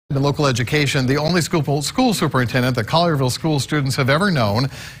In local education, the only school superintendent that Collierville school students have ever known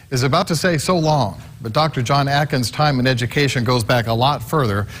is about to say so long. But Dr. John Aitken's time in education goes back a lot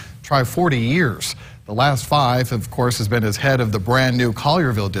further, try 40 years. The last 5, of course, has been as head of the brand new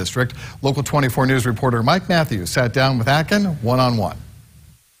Collierville district. Local 24 News reporter Mike Matthews sat down with Aitken one-on-one.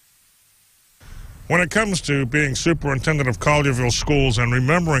 When it comes to being superintendent of Collierville schools and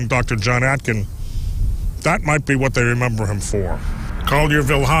remembering Dr. John Aitken, that might be what they remember him for.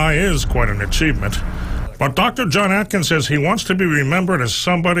 Collierville High is quite an achievement, but Dr. John Aitken says he wants to be remembered as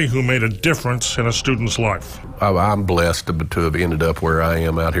somebody who made a difference in a student's life. I'm blessed to have ended up where I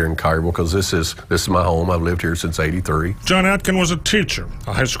am out here in Collierville because this is my home. I've lived here since '83. John Aitken was a teacher,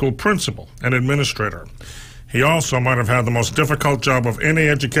 a high school principal, and administrator. He also might have had the most difficult job of any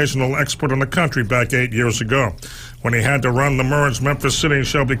educational expert in the country back 8 years ago, when he had to run the merged Memphis City and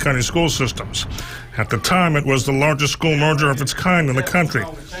Shelby County school systems. At the time, it was the largest school merger of its kind in the country.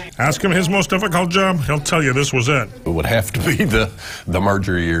 Ask him his most difficult job, he'll tell you this was it. It would have to be the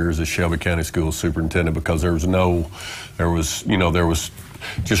merger years as Shelby County School Superintendent, because there was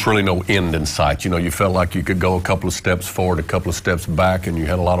just really no end in sight. You know, you felt like you could go a couple of steps forward, a couple of steps back, and you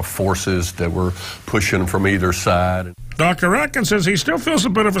had a lot of forces that were pushing from either side. Dr. Aitken says he still feels a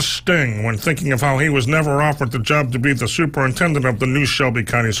bit of a sting when thinking of how he was never offered the job to be the superintendent of the new Shelby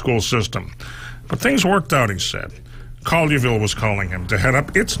County school system. But things worked out, he said. Collierville was calling him to head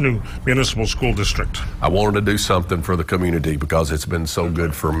up its new municipal school district. I wanted to do something for the community because it's been so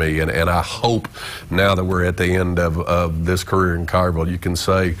good for me, and I hope now that we're at the end of this career in Collierville, you can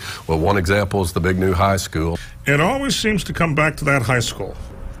say, well, one example is the big new high school. It always seems to come back to that high school,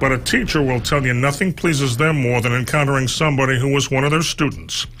 but a teacher will tell you nothing pleases them more than encountering somebody who was one of their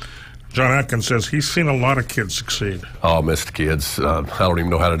students. John Aitken says he's seen a lot of kids succeed. Oh, I miss the kids. I don't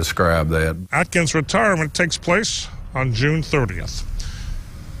even know how to describe that. Aitken's retirement takes place on June 30th.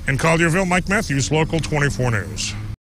 In Collierville, Mike Matthews, Local 24 News.